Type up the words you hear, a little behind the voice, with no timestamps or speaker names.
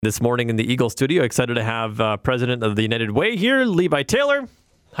This morning in the Eagle studio, excited to have President of the United Way here, Levi Taylor.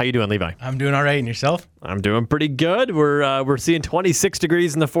 How you doing, Levi? I'm doing all right, and yourself? I'm doing pretty good. We're seeing 26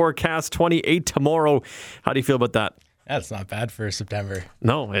 degrees in the forecast, 28 tomorrow. How do you feel about that? That's not bad for September.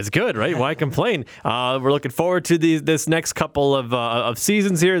 No, it's good, right? Why complain? We're looking forward to this next couple of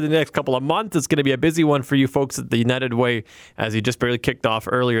seasons here, the next couple of months. It's going to be a busy one for you folks at the United Way, as you just barely kicked off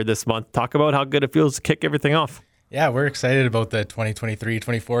earlier this month. Talk about how good it feels to kick everything off. Yeah, we're excited about the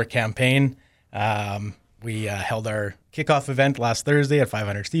 2023-24 campaign. We held our kickoff event last Thursday at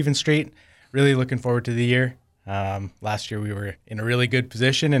 500 Stephen Street. Really looking forward to the year. Last year we were in a really good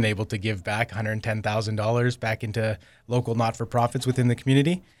position and able to give back $110,000 back into local not-for-profits within the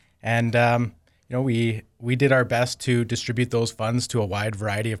community. And we did our best to distribute those funds to a wide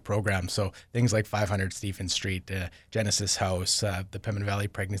variety of programs. So things like 500 Stephen Street, Genesis House, the Pembina Valley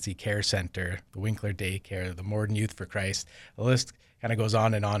Pregnancy Care Center, the Winkler Daycare, the Morden Youth for Christ. The list kind of goes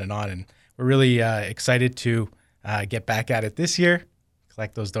on and on and on. And we're really excited to get back at it this year,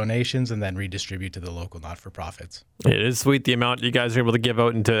 collect those donations, and then redistribute to the local not-for-profits. It is sweet the amount you guys are able to give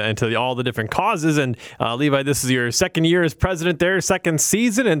out into all the different causes. And Levi, this is your second year as president there, second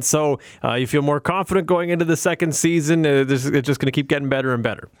season. And so you feel more confident going into the second season. It's just going to keep getting better and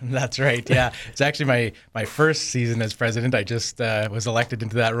better. That's right. Yeah. It's actually my first season as president. I just was elected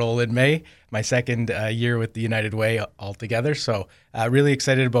into that role in May. My second year with the United Way altogether. So really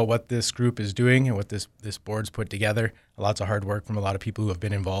excited about what this group is doing and what this board's put together. Lots of hard work from a lot of people who have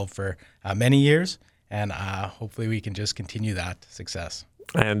been involved for many years. And hopefully we can just continue that success.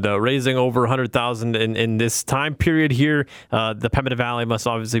 And raising over $100,000 in this time period here, the Pembina Valley must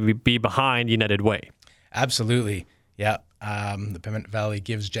obviously be behind United Way. Absolutely. Yeah. The Pembina Valley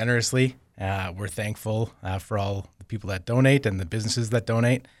gives generously. We're thankful for all the people that donate and the businesses that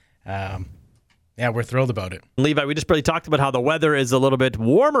donate. Yeah, we're thrilled about it. Levi, we just barely talked about how the weather is a little bit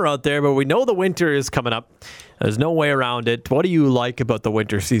warmer out there, but we know the winter is coming up. There's no way around it. What do you like about the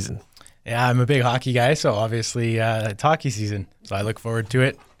winter season? Yeah, I'm a big hockey guy, so obviously it's hockey season. So I look forward to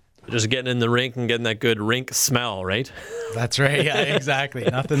it. Just getting in the rink and getting that good rink smell, right? That's right. Yeah, exactly.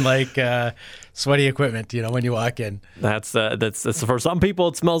 Nothing like sweaty equipment, when you walk in. That's for some people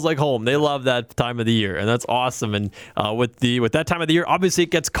it smells like home. They love that time of the year, and that's awesome. And with that time of the year, obviously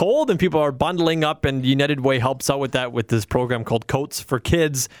it gets cold and people are bundling up, and United Way helps out with that with this program called Coats for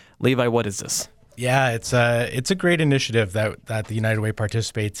Kids. Levi, what is this? Yeah, it's a great initiative that the United Way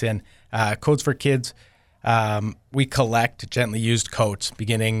participates in. Coats for Kids. We collect gently used coats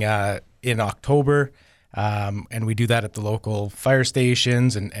beginning in October, and we do that at the local fire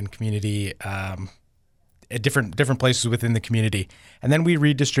stations and community at different places within the community. And then we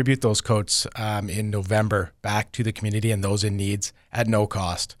redistribute those coats in November back to the community and those in needs at no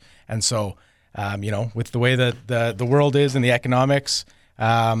cost. And so, with the way that the world is and the economics,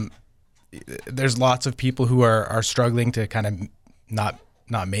 there's lots of people who are struggling to kind of not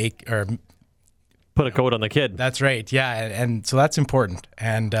make or put a coat on the kid. That's right. Yeah. And so that's important.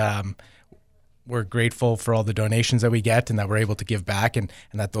 And we're grateful for all the donations that we get and that we're able to give back and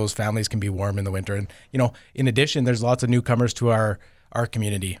that those families can be warm in the winter. And, in addition, there's lots of newcomers to our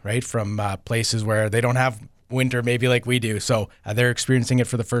community, right? From places where they don't have winter maybe like we do. So they're experiencing it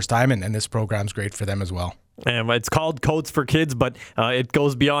for the first time, and this program's great for them as well. And it's called Coats for Kids, but it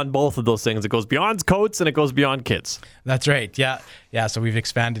goes beyond both of those things. It goes beyond coats and it goes beyond kids. That's right. Yeah. Yeah. So we've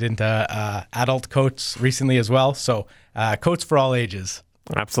expanded into adult coats recently as well. So coats for all ages.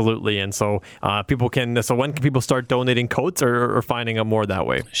 Absolutely. And so when can people start donating coats or finding out more that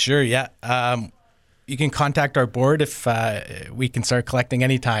way? Sure. Yeah. You can contact our board if we can start collecting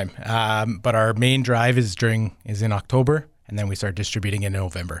anytime. But our main drive is in October. And then we start distributing in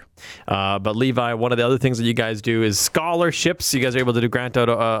November. But Levi, one of the other things that you guys do is scholarships. You guys are able to grant out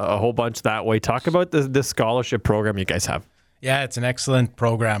a whole bunch that way. Talk about this scholarship program you guys have. Yeah, it's an excellent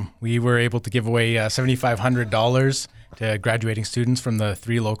program. We were able to give away $7,500 to graduating students from the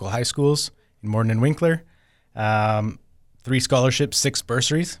 3 local high schools in Morden and Winkler. 3 scholarships, 6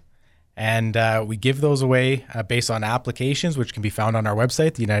 bursaries. And we give those away based on applications, which can be found on our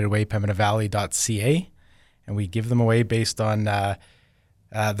website, theunitedwaypembinavalley.ca. And we give them away based on the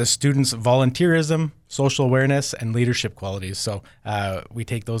students' volunteerism, social awareness, and leadership qualities. So we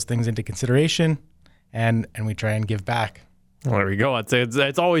take those things into consideration, and we try and give back. Well, there we go.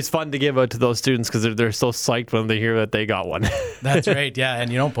 It's always fun to give out to those students because they're so psyched when they hear that they got one. That's right. Yeah,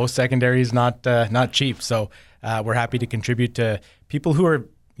 and post-secondary is not cheap. So we're happy to contribute to people who are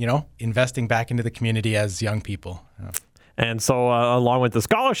investing back into the community as young people. And so along with the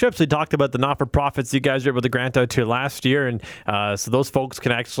scholarships, we talked about the not-for-profits you guys were able to grant out to last year. And so those folks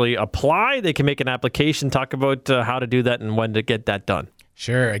can actually apply. They can make an application. Talk about how to do that and when to get that done.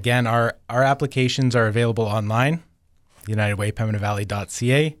 Sure. Again, our applications are available online,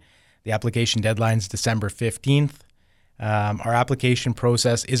 unitedwaypembinavalley.ca. The application deadline is December 15th. Our application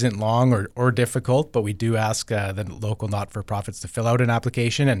process isn't long or difficult, but we do ask the local not-for-profits to fill out an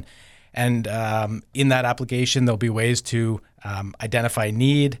application. And in that application, there'll be ways to identify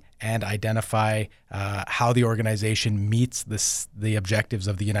need and identify how the organization meets the objectives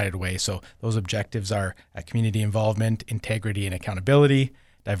of the United Way. So those objectives are community involvement, integrity and accountability,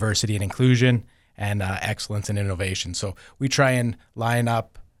 diversity and inclusion, and excellence and innovation. So we try and line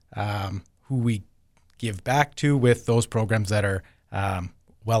up who we give back to with those programs that are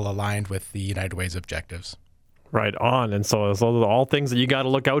well aligned with the United Way's objectives. Right on. And so those are all things that you got to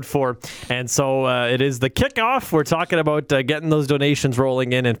look out for. And so it is the kickoff. We're talking about getting those donations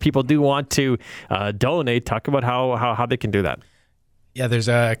rolling in, and people do want to donate. Talk about how they can do that. Yeah, there's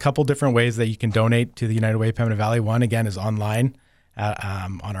a couple different ways that you can donate to the United Way Pembina Valley. One, again, is online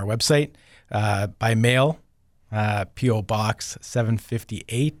on our website. By mail, P.O. Box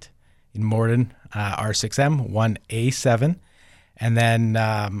 758 in Morden, R6M 1A7.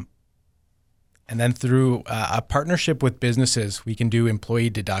 And then through a partnership with businesses, we can do employee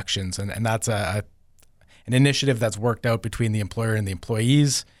deductions. And that's an initiative that's worked out between the employer and the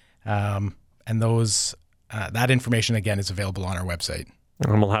employees. And that information, again, is available on our website.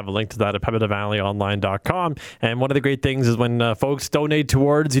 And we'll have a link to that at PembinaValleyOnline.com. And one of the great things is when folks donate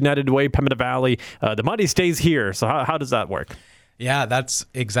towards United Way Pembina Valley, the money stays here. So how does that work? Yeah, that's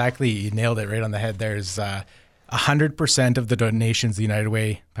exactly, you nailed it right on the head. There's 100% of the donations the United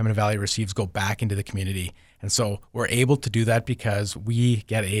Way Pembina Valley receives go back into the community. And so we're able to do that because we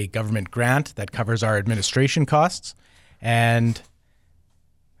get a government grant that covers our administration costs and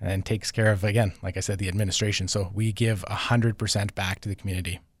takes care of, again, like I said, the administration. So we give 100% back to the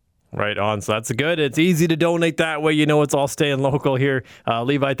community. Right on. So that's good. It's easy to donate that way. You know, it's all staying local here.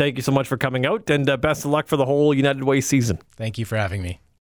 Levi, thank you so much for coming out, and best of luck for the whole United Way season. Thank you for having me.